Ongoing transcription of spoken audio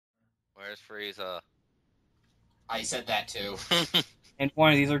Where's Frieza? I said that too. And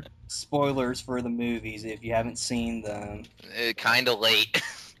one of these are spoilers for the movies if you haven't seen them. Kind of late.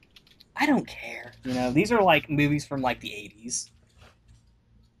 I don't care. You know, these are like movies from like the 80s.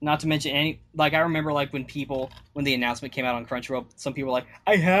 Not to mention I remember like when the announcement came out on Crunchyroll, some people were like,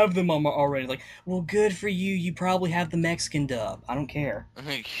 I have them already. Like, well, good for you. You probably have the Mexican dub. I don't care.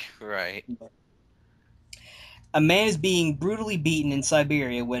 Right. A man is being brutally beaten in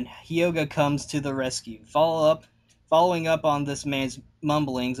Siberia when Hyoga comes to the rescue. Following up on this man's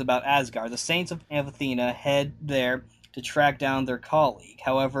mumblings about Asgard, the Saints of Athena head there to track down their colleague.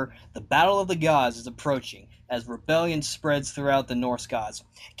 However, the Battle of the Gods is approaching as rebellion spreads throughout the Norse gods.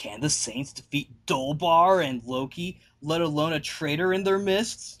 Can the Saints defeat Dolbar and Loki, let alone a traitor in their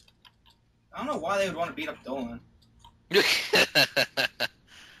midst? I don't know why they would want to beat up Dolan.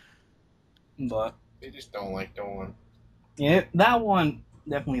 But They just don't like Dolan. yeah, that one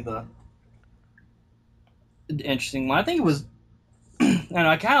definitely the interesting one. I think it was. I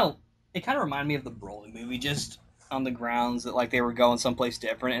don't know. It kind of reminded me of the Broly movie, just on the grounds that like they were going someplace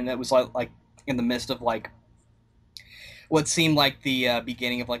different, and it was like in the midst of like what seemed like the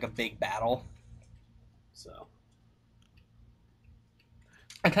beginning of like a big battle. So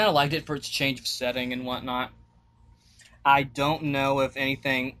I kind of liked it for its change of setting and whatnot. I don't know if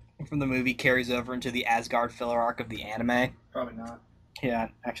anything from the movie carries over into the Asgard filler arc of the anime. Probably not. Yeah,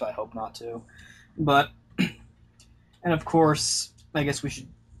 actually, I hope not too. But, and of course, I guess we should.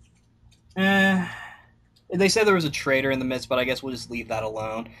 They said there was a traitor in the midst, but I guess we'll just leave that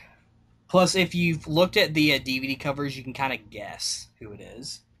alone. Plus, if you've looked at the DVD covers, you can kind of guess who it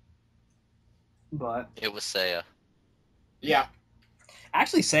is. But It was Seiya. Yeah.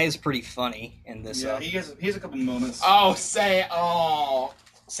 actually, Seiya's pretty funny in this. Yeah, he has a couple moments. Oh, say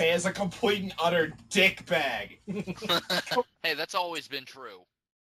as a complete and utter dickbag. Hey, that's always been true.